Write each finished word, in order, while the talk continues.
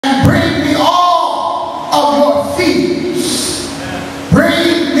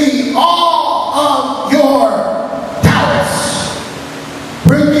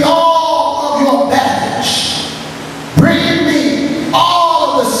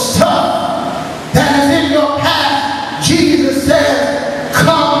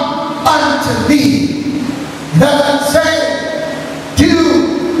doesn't say,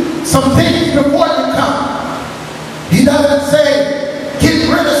 do some things before you come. He doesn't say, get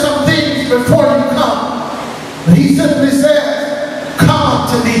rid of some things before you come. But he simply says, come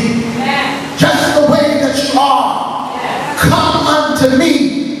unto me. Just the way that you are. Come unto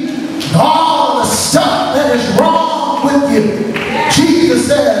me. All the stuff that is wrong with you. Jesus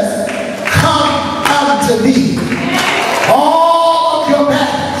says, come unto me. All of your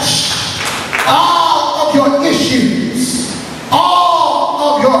baggage, all of your issues, all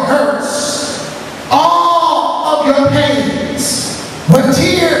of your hurts, all of your pains, with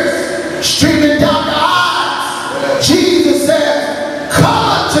tears streaming down your eyes, Jesus says, come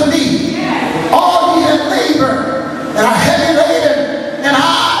unto me, all ye that labor and are heavy laden, and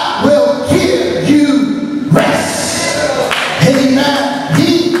I will give you rest. Amen.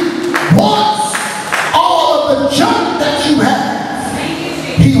 He wants all of the junk that you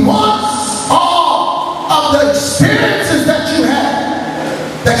have. He wants all of the experiences that you have,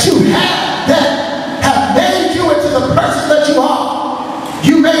 that have made you into the person that you are.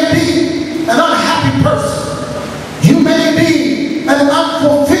 You may be an unhappy person. You may be an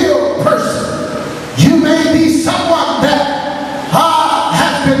unfulfilled person. You may be someone that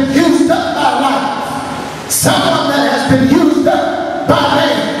has been used up by life. Someone that has been used up by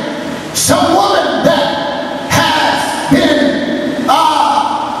man. Some woman that has been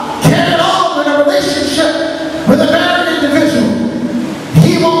carried on in a relationship with a married individual.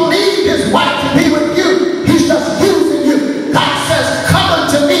 He won't leave his wife to be with you. He's just using you. God says, come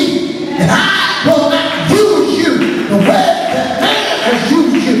unto me, and I will not use you the way that man has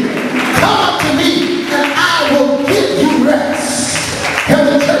used you. Come unto me, and I will give you rest. Hear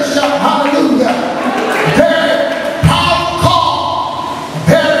the church shout, hallelujah. Very powerful call,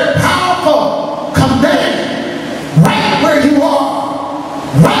 very powerful command, right where you are,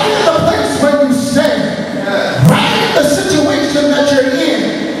 right in the place where you stand, right in the situation that you're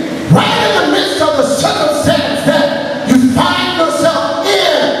in, right in the midst of the circumstance that you find yourself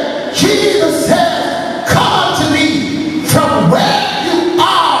in. Jesus said, come unto me from where you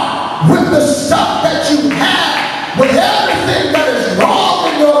are, with the stuff that you have, with everything that is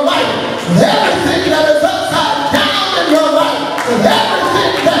wrong in your life, with everything that is upside down in your life, with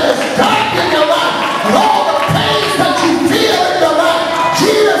everything that is dark in your life, with all the pains that you feel in your life.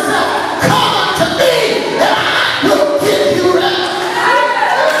 Jesus said, come unto me, and I will give you rest.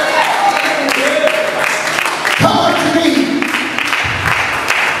 Come unto me,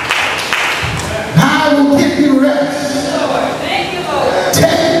 and I will give you rest.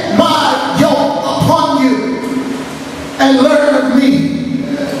 Take my yoke upon you and learn of me.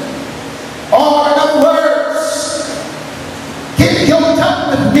 Or in other words, get yoked up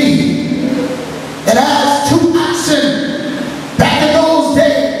with me. And as two oxen back in those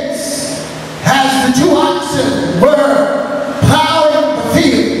days, as the two oxen were plowing the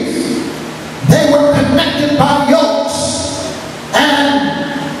fields, they were connected by yokes.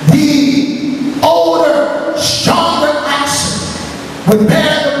 And the older, stronger oxen would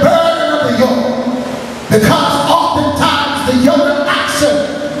bear the burden of the yoke, because oftentimes the younger oxen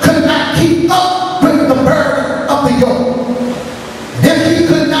could not keep up with the burden of the yoke. If he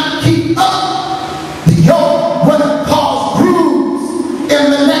could not keep up, the yoke would have caused grooves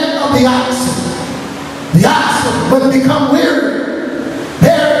in the neck of the oxen. The oxen would become weary,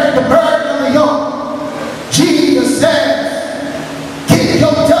 bearing the burden of the yoke. Jesus says, get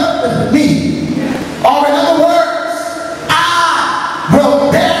yoked up with me. Or in other words, I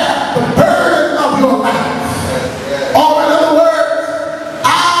will bear the burden of your life. Or in other words,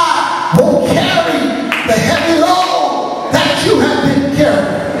 I will carry the heavy load that you have been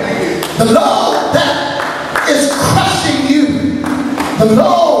carrying. The load that is crushing you. The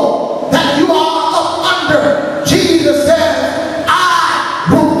load that you are up under. Jesus said, I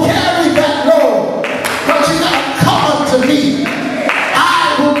will carry that load. But you gotta come unto me.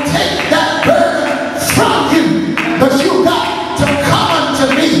 I will take that burden from you. But you got to come unto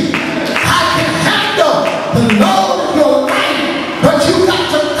me. I can handle the load of your life, but you got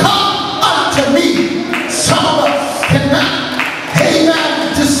to come unto me. Some of us cannot,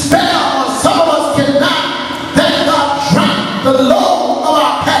 amen, dispel, or some of us cannot, thank God, drop the load of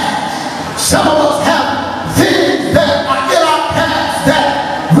our past. Some of us have things that are in our past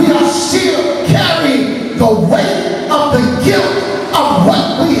that we are still carrying the weight of the guilt of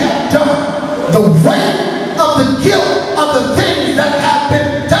what we have done. The weight of the guilt of the things that have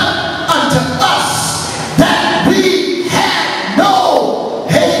been done unto us that we had no,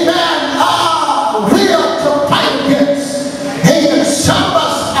 amen, will to fight against. Amen. Some of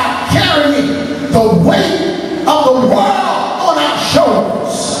us are carrying the weight of the world on our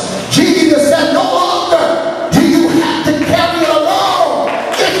shoulders. Jesus said, no longer do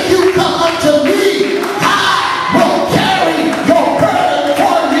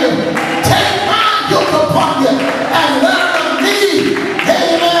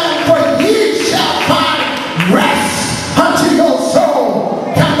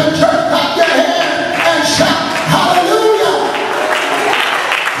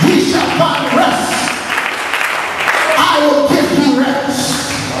ye shall find rest. I will give you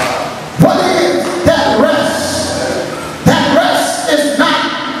rest. What is that rest? That rest is not,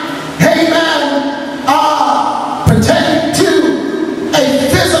 amen, pertaining to a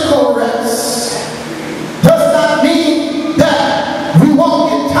physical rest. Does not mean that we won't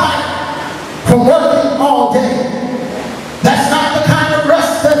get tired from working all day. That's not the kind of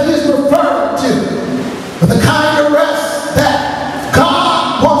rest that he's referring to, but the kind of rest that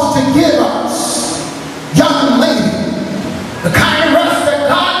God wants to give us, young lady. The kind of rest that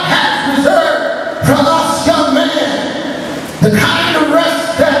God has reserved for us young men. The kind of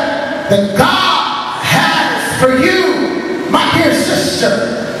rest that God has for you, my dear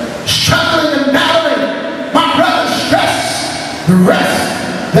sister, struggling and battling, my brother, stress. The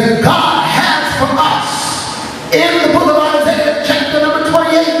rest that God has for us in the book of Isaiah, chapter number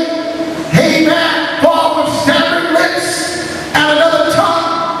 28. Amen. For with stammering lips and another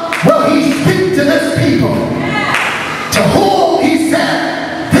tongue will he speak to this people, to whom he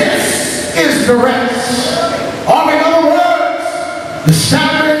said, this is the rest. Or in other words, the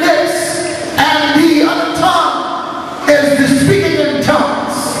stammering lips and the other tongue is the speaking in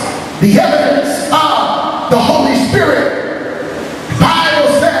tongues, the evidence of the Holy Spirit. The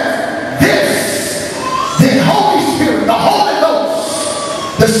Bible says this, the Holy Spirit, the Holy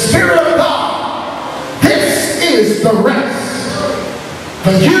Ghost, the Spirit of God, this is the rest.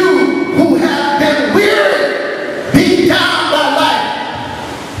 For you who have been weary, beat down by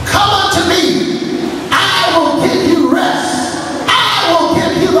life, come unto me. I will give you rest. I will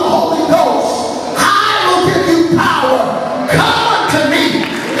give you the Holy Ghost. I will give you power. Come unto me.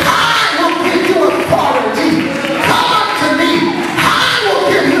 I will give you authority. Come unto me. I will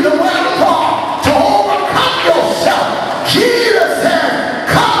give you the wherewithal to overcome yourself. Jesus said,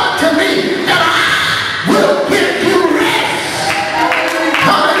 come unto me and I will give you rest.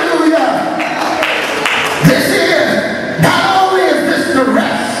 Hallelujah. This is, not only is this the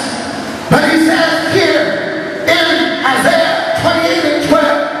rest, but he says here in Isaiah 28 and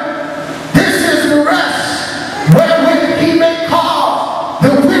 12, this is the rest wherewith he may cause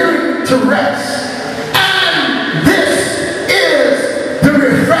the weary to rest. And this is the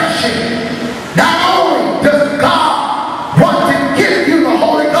refreshing. Not only does God want to give you the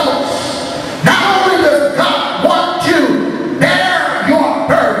Holy Ghost, not only does God want to bear your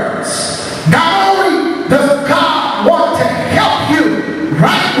burdens, not only does God want to help you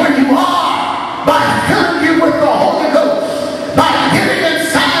right where you are by filling you with the Holy Ghost, by getting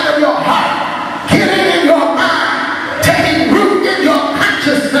inside of your heart, getting in your mind, taking root in your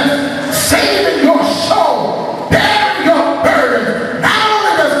consciousness, saving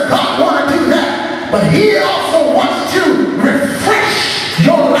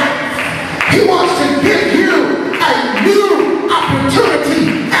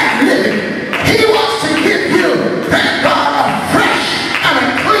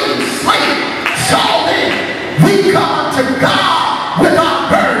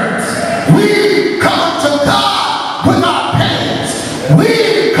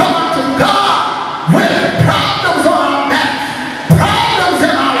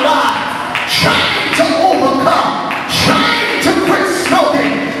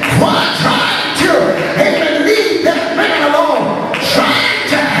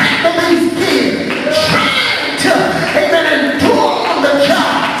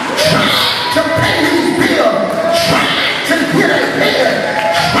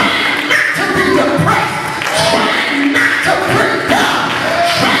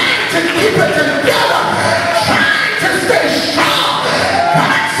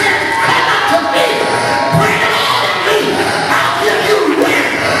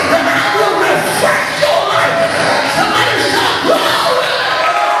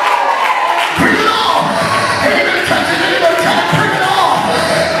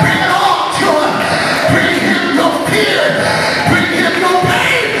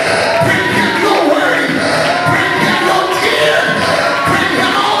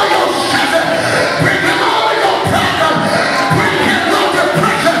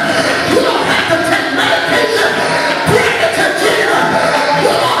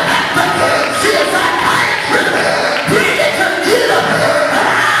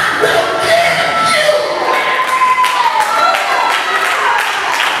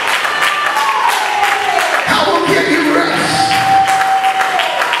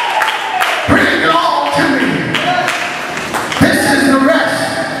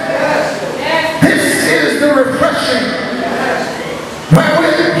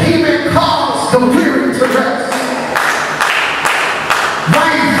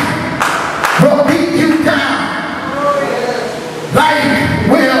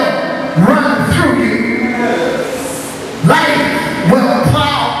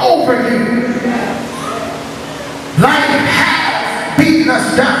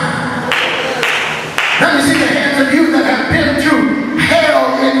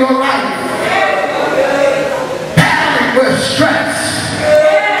your life, battling with stress,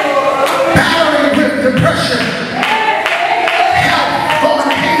 battling with depression, health going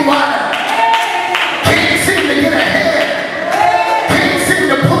haywire, can't seem to get ahead, can't seem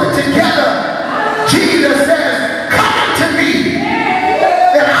to pull it together. Jesus says, come unto me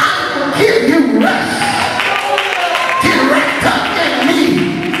and I will give you rest. Get wrapped up in me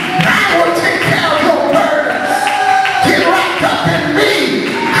and I will take care of your burdens. Get wrapped up in me.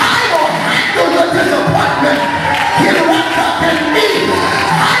 I will handle your disappointment. Get wrapped up in me.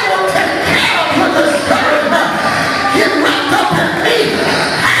 I will take care of your discouragement. Get wrapped up in me.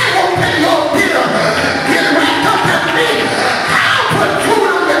 I will pay your bill. Get wrapped up in me. I'll put food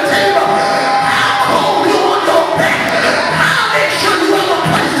on your table. I'll hold you on your back. I'll make sure you have a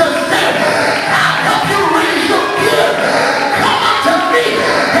place to stay. I'll help you raise your kid. Come unto me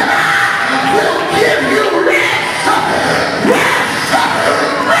and I will give you rest.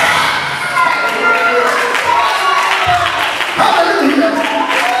 Hallelujah.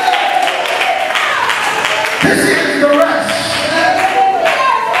 This is the rest.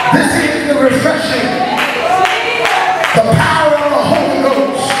 This is the refreshing. The power of the Holy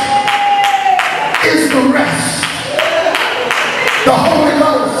Ghost is the rest. The Holy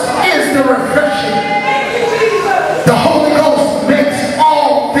Ghost is the refreshing. The Holy Ghost makes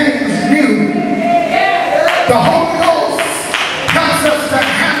all things new. The Holy Ghost helps us to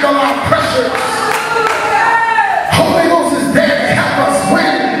handle our pressures. Holy Ghost is there to help us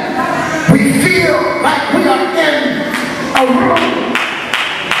when we feel like we are in a room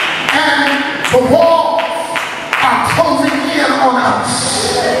and the walls are closing in on us.